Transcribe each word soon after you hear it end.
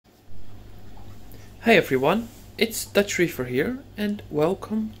Hey everyone, it's Dutch Reefer here and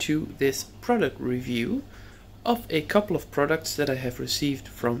welcome to this product review of a couple of products that I have received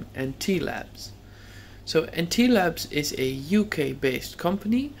from Anti-Labs. So Anti-Labs is a UK based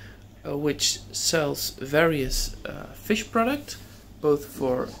company which sells various fish products, both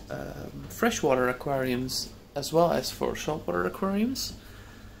for freshwater aquariums as well as for saltwater aquariums.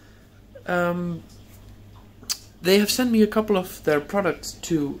 They have sent me a couple of their products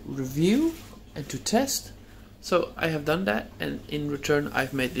to review and to test, so I have done that, and in return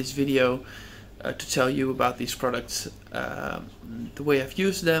I've made this video to tell you about these products, the way I've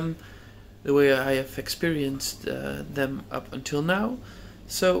used them, the way I have experienced them up until now.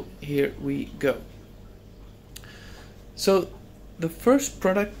 So here we go. So the first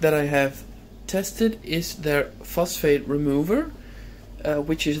product that I have tested is their Phosphate Remover,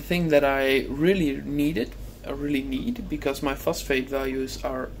 which is a thing that I really need because my phosphate values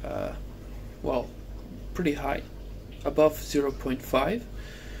are well, pretty high, above 0.5.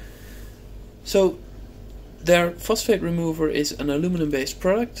 So their Phosphate Remover is an aluminum based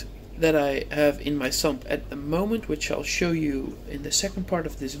product that I have in my sump at the moment, which I'll show you in the second part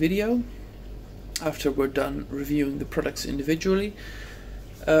of this video after we're done reviewing the products individually.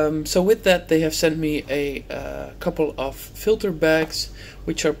 So with that, they have sent me a couple of filter bags,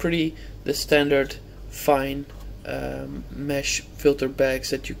 which are the standard fine mesh filter bags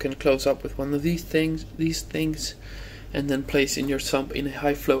that you can close up with one of these things and then place in your sump in a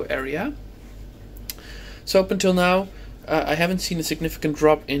high flow area. So up until now I haven't seen a significant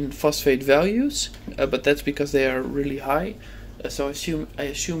drop in phosphate values, but that's because they are really high, so I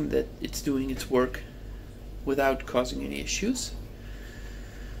assume that it's doing its work without causing any issues.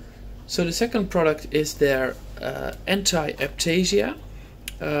 So the second product is their Anti-Aiptasia.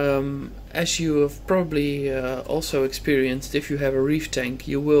 As you have probably also experienced, if you have a reef tank,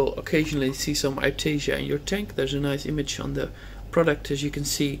 you will occasionally see some Aiptasia in your tank. There's a nice image on the product, as you can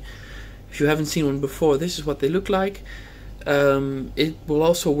see. If you haven't seen one before, this is what they look like. It will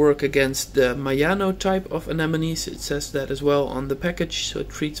also work against the Mayano type of anemones. It says that as well on the package, so it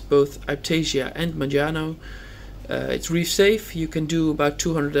treats both Aiptasia and Mayano. It's reef safe. You can do about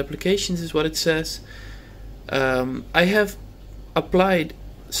 200 applications is what it says. I have applied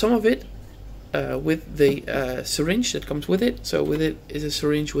some of it with the syringe that comes with it. So with it is a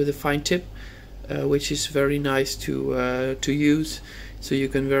syringe with a fine tip, which is very nice to use. So you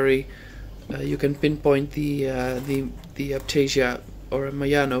can pinpoint the Aiptasia or a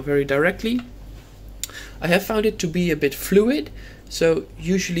Mayano very directly. I have found it to be a bit fluid. So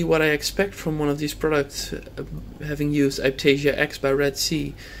usually what I expect from one of these products, having used Aiptasia X by Red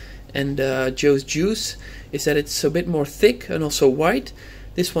Sea and Joe's Juice, is that it's a bit more thick and also white.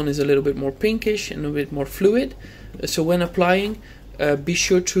 This one is a little bit more pinkish and a bit more fluid. So when applying, be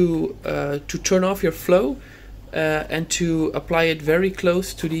sure to turn off your flow and to apply it very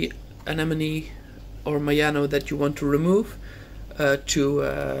close to the anemone or Mayano that you want to remove,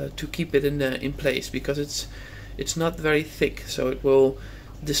 to keep it in place, because it's not very thick, so it will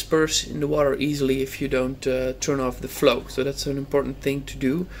disperse in the water easily if you don't turn off the flow. So that's an important thing to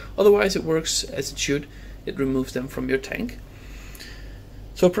do. Otherwise it works as it should. It removes them from your tank.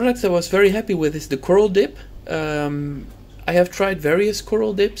 So a product I was very happy with is the coral dip. I have tried various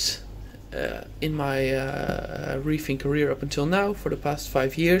coral dips in my reefing career up until now for the past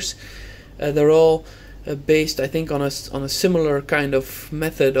 5 years. They're all based, I think, on a similar kind of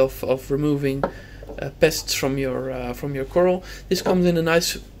method of removing pests from your coral. This comes in a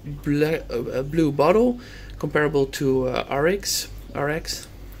nice blue bottle, comparable to RX.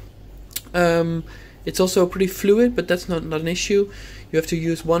 It's also pretty fluid, but that's not an issue. You have to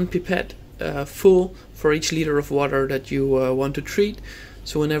use 1 pipette full for each liter of water that you want to treat.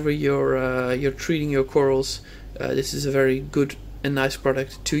 So whenever you're treating your corals, this is a very good and nice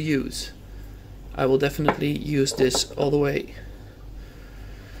product to use. I will definitely use this all the way.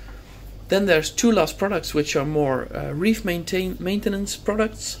 Then there's 2 last products which are more reef maintenance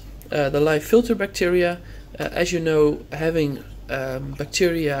products. The live filter bacteria. As you know, having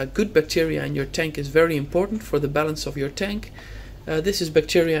good bacteria in your tank is very important for the balance of your tank. This is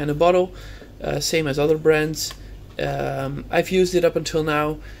bacteria in a bottle, same as other brands. I've used it up until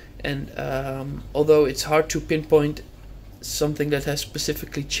now, and although it's hard to pinpoint something that has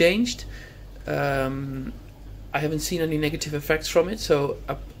specifically changed, I haven't seen any negative effects from it, so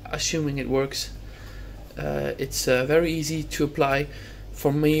assuming it works, it's very easy to apply.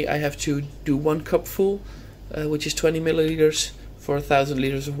 For me, I have to do 1 cupful, which is 20 milliliters for 1,000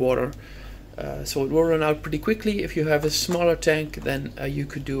 liters of water. So it will run out pretty quickly. If you have a smaller tank, then you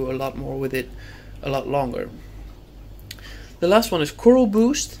could do a lot more with it, a lot longer. The last one is Coral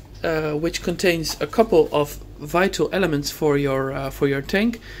Boost. which contains a couple of vital elements for your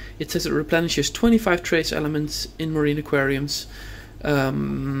tank. It says it replenishes 25 trace elements in marine aquariums.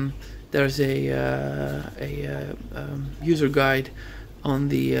 There's a user guide on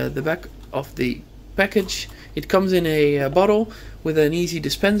the back of the package. It comes in a bottle with an easy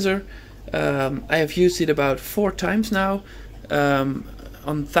dispenser. I have used it about 4 times now on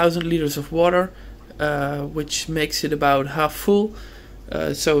 1,000 liters of water, which makes it about half full.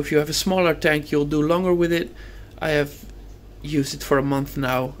 So if you have a smaller tank, you'll do longer with it. I have used it for a month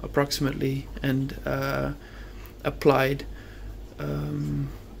now approximately, and applied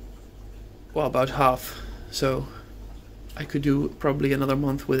well, about half, so I could do probably another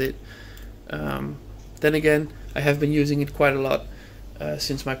month with it. Then again, I have been using it quite a lot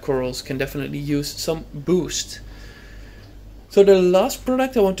since my corals can definitely use some boost. So the last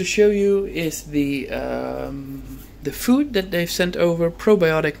product I want to show you is the food that they've sent over,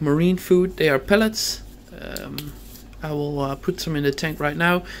 probiotic marine food. They are pellets. I will put some in the tank right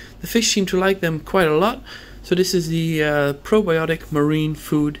now. The fish seem to like them quite a lot. So this is the probiotic marine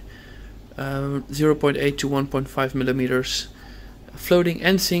food, 0.8 to 1.5 millimeters, floating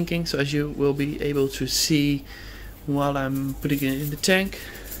and sinking. So as you will be able to see while I'm putting it in the tank,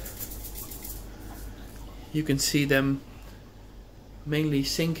 you can see them mainly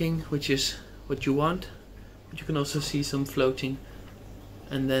sinking, which is what you want, but you can also see some floating,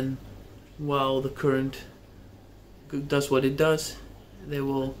 and then while the current does what it does, they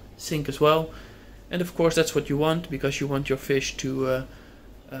will sink as well. And of course that's what you want, because you want your fish to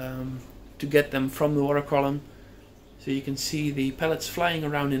get them from the water column. So you can see the pellets flying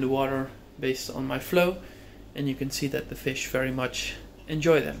around in the water based on my flow, and you can see that the fish very much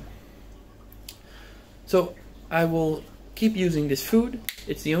enjoy them. So I will keep using this food.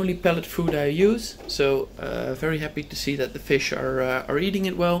 It's the only pellet food I use, so very happy to see that the fish are eating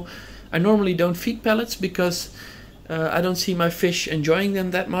it well. I normally don't feed pellets because I don't see my fish enjoying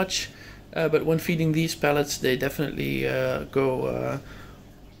them that much, but when feeding these pellets, they definitely go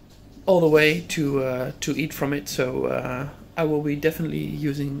all the way to eat from it. So I will be definitely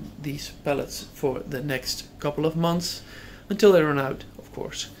using these pellets for the next couple of months until they run out, of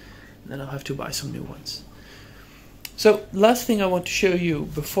course. And then I'll have to buy some new ones. So last thing I want to show you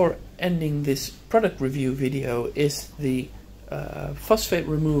before ending this product review video is the phosphate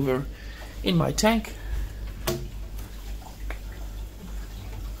remover in my tank.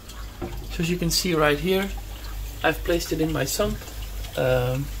 So as you can see right here, I've placed it in my sump,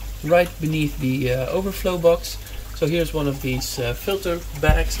 right beneath the overflow box. So here's one of these filter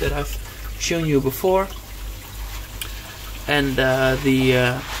bags that I've shown you before, and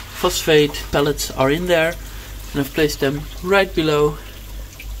the phosphate pellets are in there, and I've placed them right below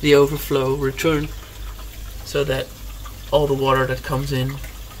the overflow return, so that all the water that comes in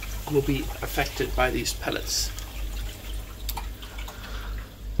will be affected by these pellets.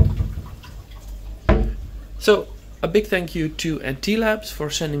 So a big thank you to Anti-Labs for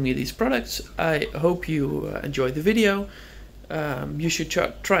sending me these products. I hope you enjoyed the video. You should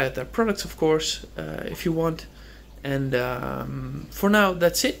try out their products, of course, if you want. And for now,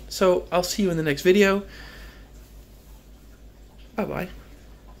 that's it. So I'll see you in the next video. Bye bye.